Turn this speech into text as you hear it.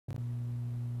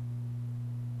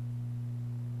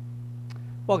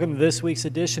Welcome to this week's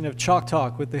edition of Chalk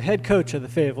Talk with the head coach of the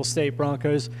Fayetteville State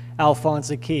Broncos,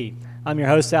 Alphonza Kee. I'm your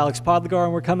host, Alex Podlegar,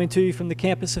 and we're coming to you from the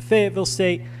campus of Fayetteville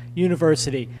State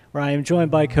University, where I am joined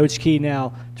by Coach Kee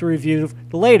now to review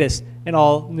the latest in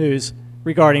all news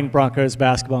regarding Broncos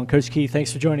basketball. And Coach Kee,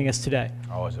 thanks for joining us today.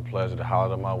 Always a pleasure to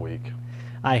highlight my week.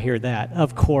 I hear that,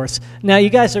 of course. Now,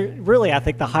 you guys are really, I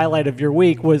think the highlight of your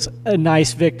week was a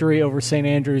nice victory over St.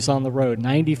 Andrews on the road,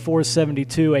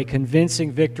 94-72, a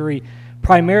convincing victory,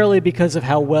 primarily because of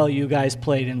how well you guys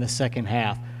played in the second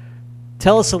half.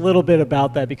 Tell us a little bit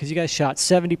about that, because you guys shot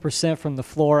 70% from the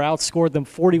floor, outscored them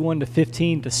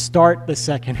 41-15 to start the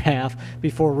second half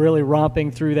before really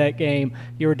romping through that game.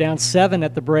 You were down 7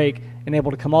 at the break and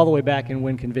able to come all the way back and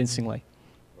win convincingly.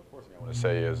 The first thing I want to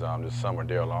say is this summer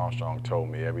Daryl Armstrong told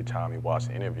me every time he watched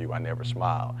the interview I never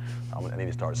smile. I need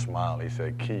to start smiling. He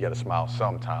said, Key, you got to smile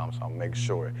sometimes. So I'll make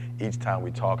sure each time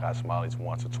we talk I smile at least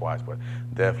once or twice. But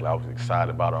definitely I was excited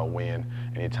about our win.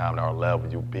 Anytime at our level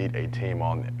you beat a team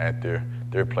at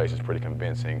their place is pretty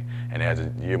convincing. And as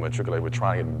the year matriculated, we're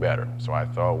trying to get better. So I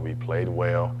thought we played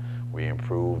well. We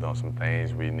improved on some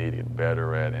things we need to get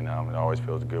better at, and it always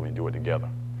feels good when you do it together.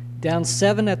 Down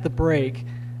 7 at the break,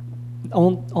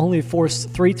 only forced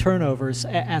 3 turnovers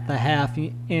at the half,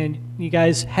 and you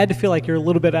guys had to feel like you're a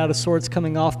little bit out of sorts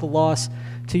coming off the loss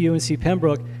to UNC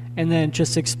Pembroke, and then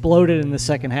just exploded in the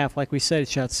second half. Like we said,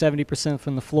 shot 70%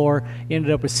 from the floor. You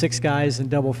ended up with 6 guys in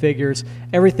double figures.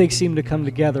 Everything seemed to come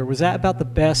together. Was that about the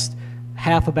best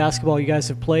half of basketball you guys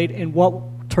have played, and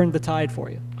what turned the tide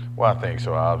for you? Well, I think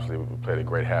so. Obviously, we played a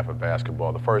great half of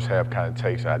basketball. The first half kind of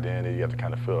takes identity. You have to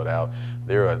kind of fill it out.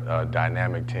 They're a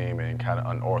dynamic team and kind of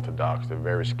unorthodox. They're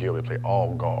very skilled. They play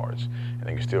all guards, and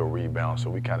they can still rebound.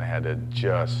 So we kind of had to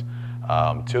adjust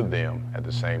to them at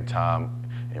the same time,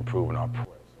 improving our press.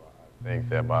 So I think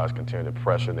that by us continuing to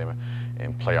pressure them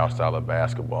and play our style of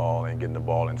basketball and getting the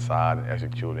ball inside and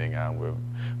executing, we're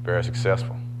very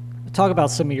successful. Talk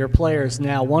about some of your players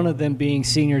now, one of them being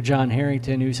senior John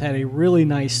Harrington, who's had a really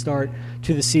nice start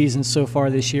to the season so far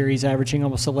this year. He's averaging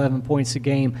almost 11 points a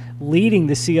game, leading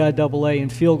the CIAA in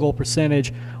field goal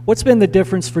percentage. What's been the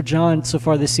difference for John so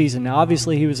far this season? Now,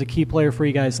 obviously, he was a key player for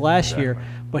you guys last year,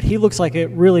 but he looks like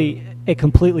a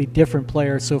completely different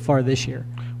player so far this year.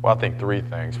 Well, I think 3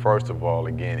 things. First of all,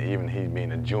 again, even he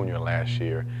being a junior last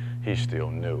year, he's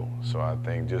still new. So I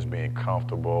think just being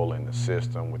comfortable in the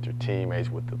system with your teammates,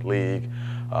 with the league,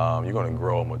 you're going to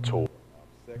grow and mature.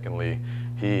 Secondly,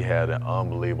 he had an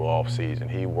unbelievable offseason.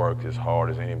 He worked as hard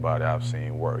as anybody I've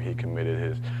seen work. He committed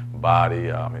his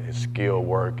body, his skill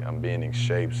work, being in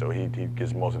shape, so he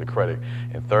gets most of the credit.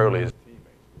 And thirdly, his teammates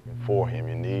looking for him.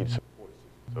 You need support.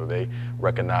 So they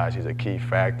recognize he's a key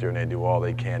factor, and they do all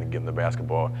they can to give him the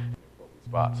basketball in appropriate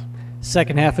spots.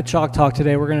 Second half of Chalk Talk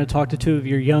today, we're going to talk to 2 of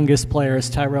your youngest players,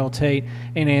 Tyrrel Tate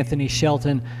and Anthony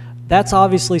Shelton. That's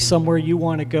obviously somewhere you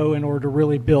want to go in order to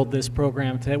really build this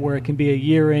program to where it can be a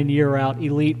year-in, year-out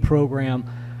elite program.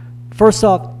 First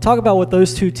off, talk about what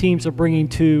those 2 teams are bringing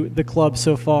to the club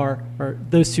so far, or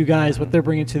those 2 guys, what they're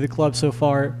bringing to the club so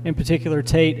far. In particular,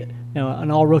 Tate,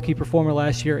 an all-rookie performer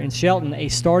last year, and Shelton, a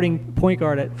starting point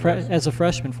guard as a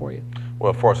freshman for you.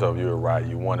 Well, first off, you're right.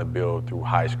 You want to build through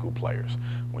high school players.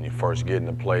 When you first get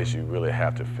into place, you really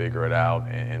have to figure it out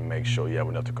and make sure you have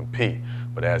enough to compete.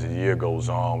 But as the year goes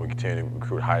on, we continue to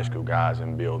recruit high school guys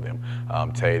and build them.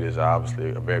 Tate is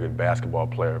obviously a very good basketball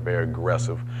player, very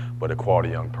aggressive, but a quality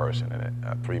young person and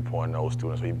a 3.0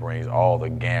 student. So he brings all the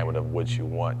gamut of what you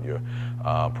want your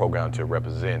program to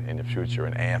represent in the future.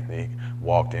 And Anthony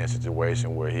walked in a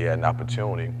situation where he had an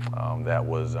opportunity that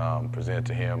was presented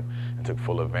to him and took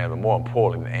full advantage. But more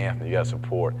importantly than Anthony, you got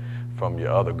support from your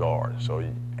other guards. So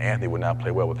Anthony would not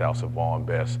play well without Savon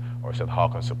Best or Seth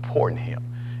Hawkins supporting him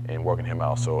and working him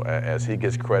out. So as he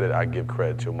gets credit, I give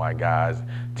credit to my guys'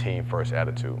 team-first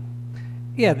attitude.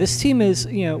 Yeah, this team is,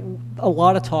 a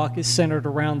lot of talk is centered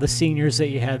around the seniors that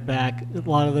you had back, a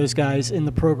lot of those guys in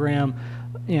the program,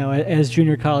 as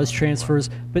junior college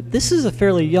transfers. But this is a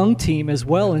fairly young team as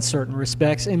well in certain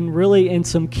respects and really in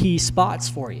some key spots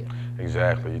for you.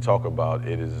 Exactly. You talk about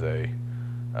it is a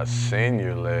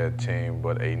senior-led team,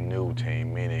 but a new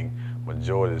team, meaning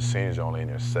majority of the seniors are only in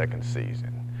their 2nd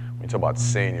season. When you talk about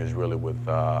seniors, really with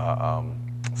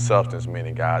substance,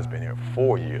 meaning guys been here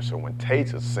 4 years. So when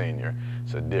Tate's a senior,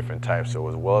 it's a different type. So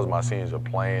as well as my seniors are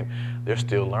playing, they're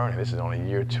still learning. This is only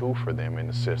year 2 for them in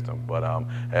the system. But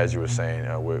as you were saying,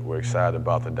 we're excited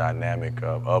about the dynamic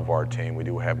of our team. We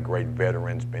do have great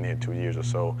veterans, been here 2 years or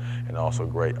so, and also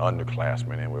great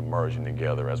underclassmen, and we're merging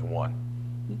together as one.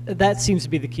 That seems to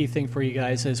be the key thing for you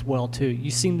guys as well, too.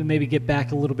 You seem to maybe get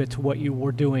back a little bit to what you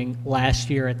were doing last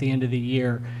year at the end of the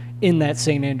year in that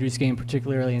St. Andrews game,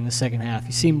 particularly in the second half.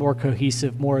 You seem more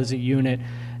cohesive, more as a unit.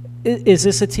 Is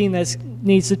this a team that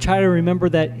needs to try to remember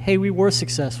that, hey, we were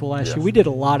successful last year. We did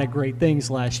a lot of great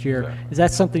things last year. Exactly. Is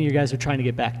that something you guys are trying to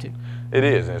get back to? It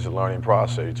is, and it's a learning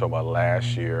process. You talk about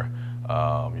last year,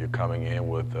 you're coming in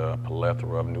with a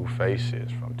plethora of new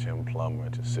faces, from Tim Plummer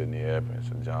to Sidney Evans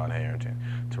to John Harrington,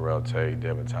 Tyrrel, Tate,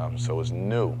 Devin Thompson. So it's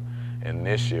new. And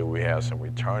this year we have some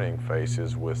returning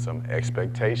faces with some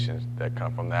expectations that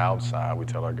come from the outside. We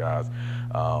tell our guys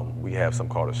we have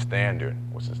something called a standard,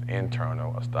 which is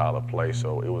internal, a style of play.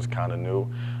 So it was kind of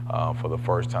new. For the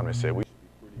first time they said, we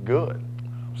pretty good.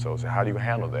 So how do you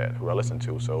handle that? Who I listen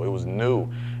to? So it was new.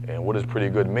 And what does pretty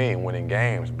good mean? Winning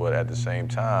games. But at the same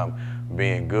time,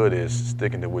 being good is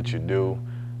sticking to what you do,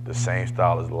 the same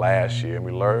style as last year. And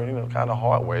we learned, kind of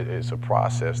hard way. It's a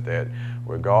process that,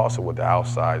 regardless of what the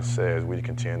outside says, we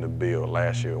continue to build.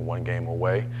 Last year, 1 game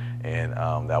away, and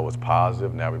that was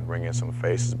positive. Now we bring in some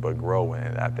faces, but grow.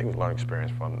 And I think it was a learning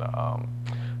experience from the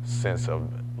sense of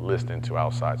listening to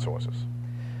outside sources.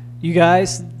 You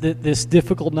guys, this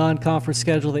difficult non-conference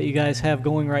schedule that you guys have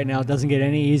going right now doesn't get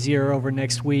any easier over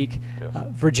next week. Yes.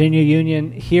 Virginia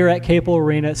Union here at Capel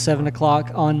Arena at 7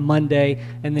 o'clock on Monday,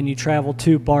 and then you travel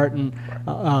to Barton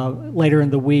later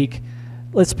in the week.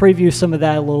 Let's preview some of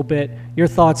that a little bit. Your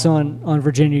thoughts on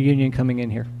Virginia Union coming in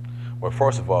here? Well,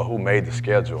 first of all, who made the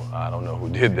schedule? I don't know who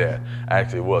did that.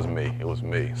 Actually, it was me. It was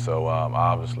me. So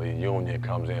obviously, Union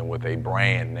comes in with a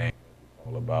brand name.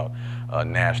 All about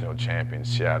national champions,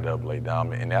 NCAA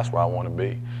dominant, and that's where I want to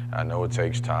be. I know it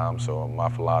takes time, so my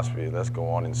philosophy is let's go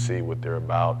on and see what they're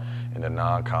about in the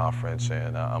non-conference,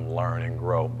 and learn and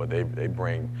grow. But they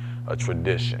bring a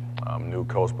tradition. New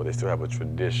coach, but they still have a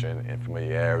tradition and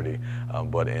familiarity.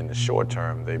 But in the short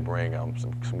term, they bring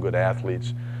some good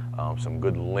athletes, some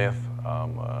good length,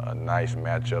 a nice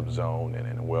matchup zone,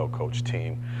 and a well-coached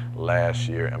team. Last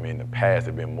year, I mean, in the past,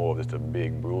 they've been more of just a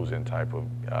big bruising type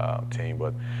of team,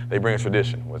 but they bring a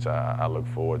tradition, which I look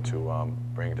forward to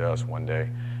bringing to us one day.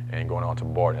 And going on to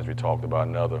Barton, as we talked about,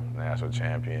 another national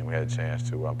champion. We had a chance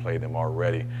to play them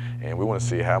already, and we want to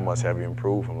see how much have you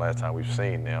improved from last time we've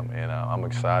seen them. And I'm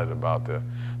excited about the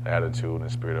attitude and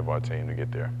spirit of our team to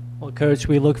get there. Well, Coach,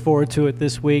 we look forward to it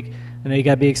this week. I know you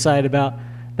got to be excited about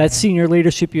that senior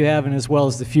leadership you have, and as well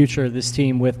as the future of this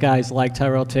team with guys like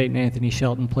Tyrrel, Tate, and Anthony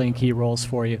Shelton playing key roles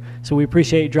for you. So we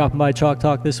appreciate you dropping by Chalk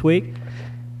Talk this week.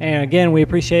 And again, we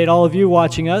appreciate all of you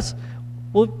watching us.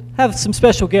 We'll have some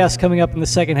special guests coming up in the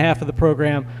second half of the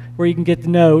program where you can get to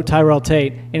know Tyrrel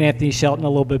Tate and Anthony Shelton a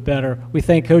little bit better. We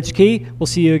thank Coach Kee. We'll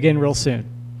see you again real soon.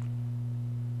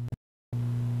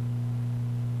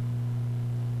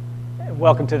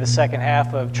 Welcome to the second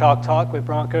half of Chalk Talk with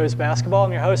Broncos Basketball.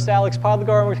 I'm your host, Alex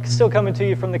Podlegar, and we're still coming to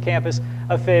you from the campus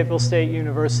of Fayetteville State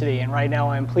University. And right now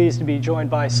I'm pleased to be joined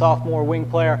by sophomore wing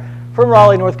player from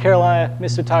Raleigh, North Carolina,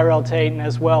 Mr. Tyrrel Tate, and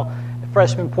as well,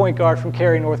 freshman point guard from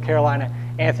Cary, North Carolina,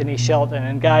 Anthony Shelton.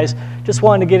 And guys, just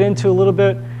wanted to get into a little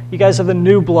bit, you guys are the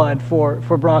new blood for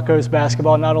Broncos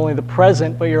basketball, not only the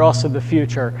present, but you're also the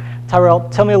future. Tyrrel,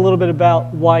 tell me a little bit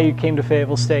about why you came to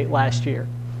Fayetteville State last year.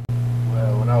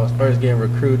 Well, when I was first getting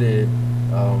recruited,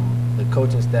 the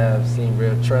coaching staff seemed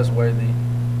real trustworthy,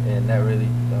 and that really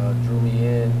drew me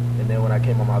in. And then when I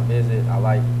came on my visit, I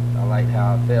liked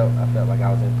how I felt. I felt like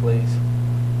I was in place.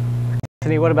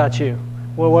 Anthony, what about you?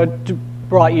 Well, what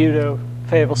brought you to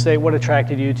Fayetteville State? What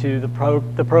attracted you to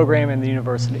the program and the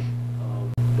university?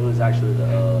 It was actually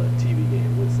the TV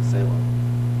game,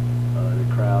 Winston-Salem.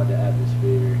 The crowd, the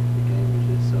atmosphere, the game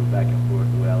was just so back and forth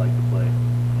the way I like to play.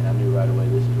 And I knew right away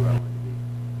this is where I wanted to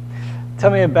be.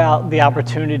 Tell me about the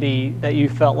opportunity that you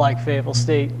felt like Fayetteville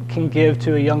State can give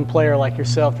to a young player like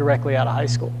yourself directly out of high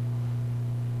school.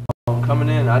 Coming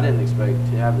in, I didn't expect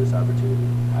to have this opportunity.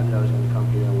 I knew I was going to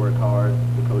come here and work hard.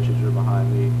 The coaches were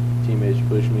behind me, teammates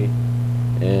pushed me,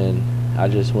 and I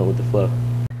just went with the flow.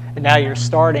 And now you're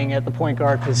starting at the point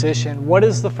guard position. What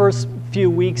has the first few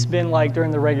weeks been like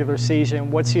during the regular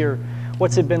season? What's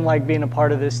it been like being a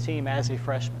part of this team as a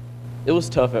freshman? It was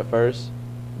tough at first,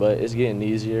 but it's getting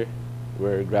easier.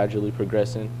 We're gradually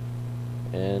progressing,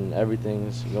 and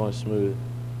everything's going smooth.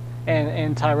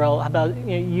 And Tyrrel, how about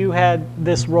you had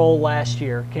this role last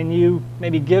year? Can you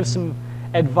maybe give some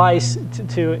advice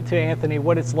to Anthony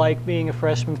what it's like being a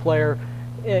freshman player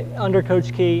under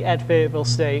Coach Kee at Fayetteville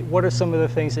State? What are some of the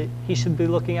things that he should be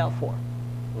looking out for?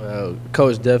 Well,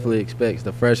 Coach definitely expects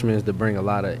the freshmen to bring a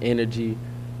lot of energy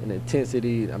and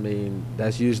intensity. I mean,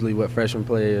 that's usually what freshman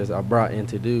players are brought in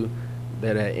to do.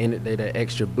 They're that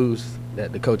extra boost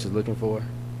that the coach is looking for.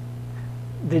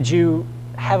 Did you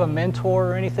have a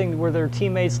mentor or anything? Were there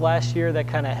teammates last year that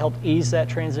kind of helped ease that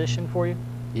transition for you?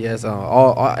 Yes,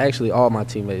 actually all my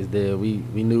teammates did. We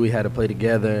knew we had to play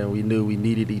together, and we knew we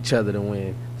needed each other to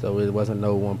win. So it wasn't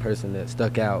no one person that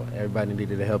stuck out. Everybody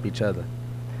needed to help each other.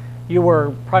 You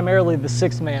were primarily the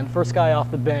sixth man, first guy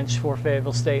off the bench for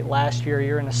Fayetteville State last year.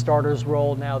 You're in a starter's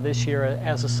role now this year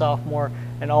as a sophomore,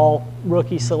 an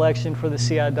all-rookie selection for the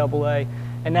CIAA.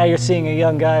 And now you're seeing a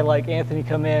young guy like Anthony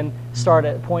come in, start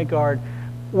at point guard.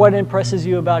 What impresses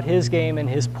you about his game and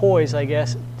his poise, I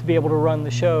guess, to be able to run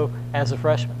the show as a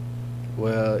freshman?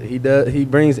 Well, he does. He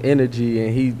brings energy,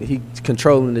 and he's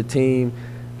controlling the team.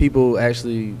 People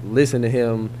actually listen to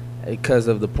him because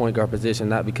of the point guard position,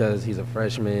 not because he's a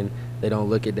freshman. They don't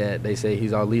look at that. They say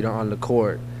he's our leader on the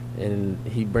court, and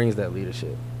he brings that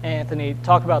leadership. Anthony,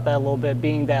 talk about that a little bit,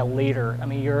 being that leader. I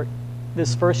mean, you're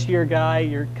this first-year guy.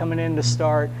 You're coming in to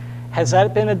start. Has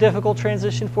that been a difficult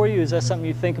transition for you? Is that something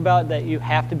you think about, that you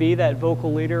have to be that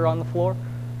vocal leader on the floor?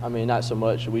 I mean, not so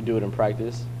much. We do it in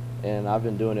practice, and I've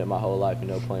been doing it my whole life,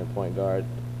 playing point guard.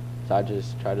 So I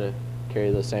just try to carry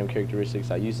those same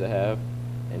characteristics I used to have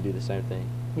and do the same thing.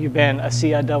 You've been a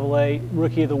CIAA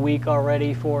Rookie of the Week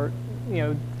already for,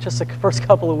 just the first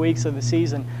couple of weeks of the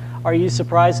season. Are you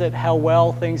surprised at how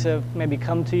well things have maybe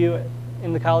come to you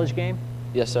in the college game?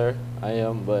 Yes, sir, I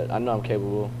am, but I know I'm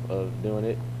capable of doing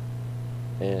it,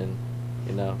 and,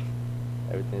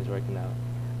 everything's working out.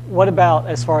 What about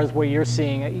as far as what you're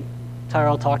seeing?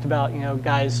 Tyrrel talked about,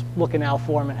 guys looking out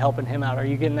for him and helping him out. Are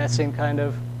you getting that same kind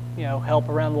of, help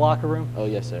around the locker room? Oh,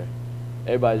 yes, sir.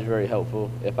 Everybody's very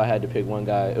helpful. If I had to pick one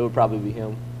guy, it would probably be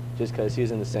him, just because he's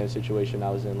in the same situation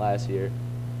I was in last year.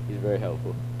 He's very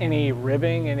helpful. Any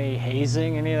ribbing, any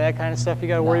hazing, any of that kind of stuff you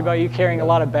got to worry about? You carrying a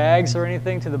lot of bags or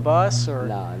anything to the bus? Or?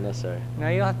 No, sir. No,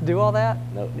 you don't have to do all that?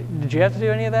 No. Did you have to do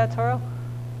any of that, Tyrrell?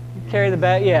 You carry the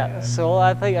bag? Yeah. So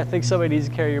I think somebody needs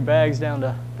to carry your bags down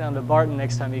to Barton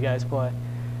next time you guys play.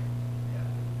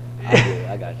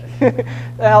 I got you.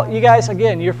 Now, you guys,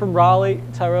 again, you're from Raleigh.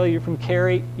 Tyrrell, you're from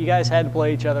Cary. You guys had to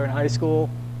play each other in high school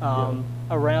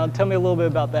around. Tell me a little bit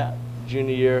about that.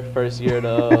 Junior year, first year of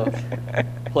the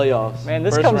playoffs. Man,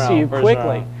 this comes to you quickly.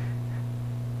 Round.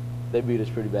 They beat us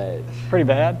pretty bad. Pretty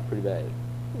bad? Pretty bad.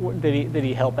 Did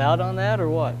he help out on that or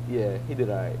what? Yeah, he did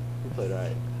all right. He played all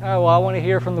right. All right, well, I want to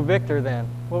hear from the victor then.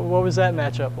 What was that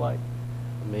matchup like?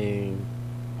 I mean,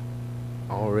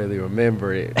 I don't really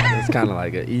remember it. It's kind of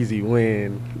like an easy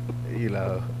win,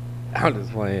 I'm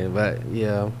just playing. But,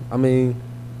 yeah, I mean,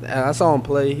 I saw him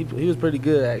play. He was pretty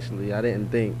good, actually. I didn't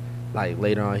think,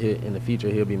 later on here in the future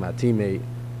he'll be my teammate.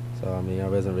 So, I mean, I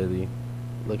wasn't really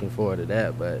looking forward to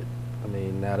that. But, I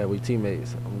mean, now that we're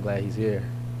teammates, I'm glad he's here.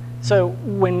 So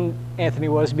when Anthony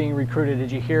was being recruited,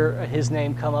 did you hear his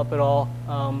name come up at all,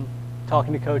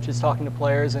 talking to coaches, talking to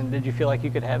players, and did you feel like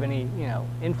you could have any,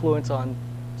 influence on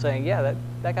saying, yeah,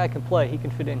 that guy can play, he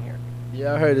can fit in here?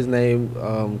 Yeah, I heard his name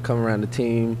come around the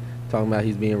team, talking about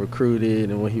he's being recruited,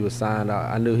 and when he was signed,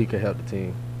 I knew he could help the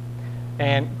team.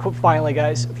 And finally,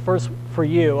 guys, first for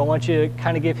you, I want you to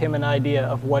kind of give him an idea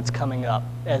of what's coming up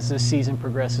as this season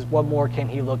progresses. What more can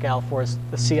he look out for as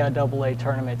the CIAA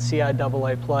tournament,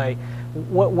 CIAA play?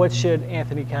 What should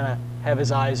Anthony kind of have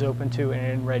his eyes open to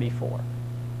and ready for?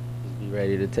 Just be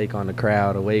ready to take on the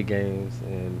crowd away games,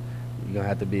 and you're going to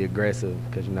have to be aggressive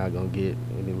because you're not going to get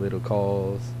any little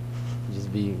calls.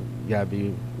 You got to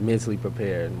be mentally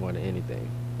prepared more than anything.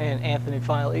 And Anthony,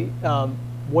 finally,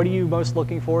 what are you most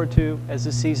looking forward to as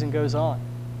this season goes on?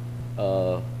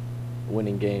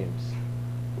 Winning games.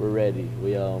 We're ready.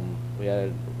 We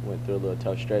went through a little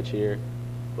tough stretch here,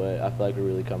 but I feel like we're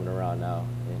really coming around now,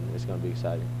 and it's going to be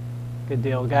exciting. Good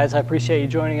deal. Guys, I appreciate you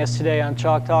joining us today on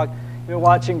Chalk Talk. You've been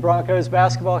watching Broncos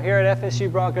basketball here at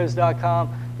FSUBroncos.com.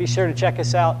 Be sure to check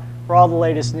us out for all the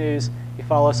latest news. You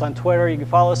follow us on Twitter. You can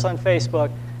follow us on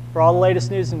Facebook. For all the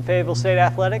latest news in Fayetteville State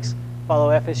athletics, follow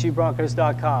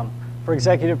FSUBroncos.com. For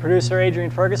executive producer Adrian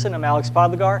Ferguson, I'm Alex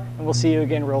Podlegar, and we'll see you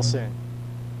again real soon.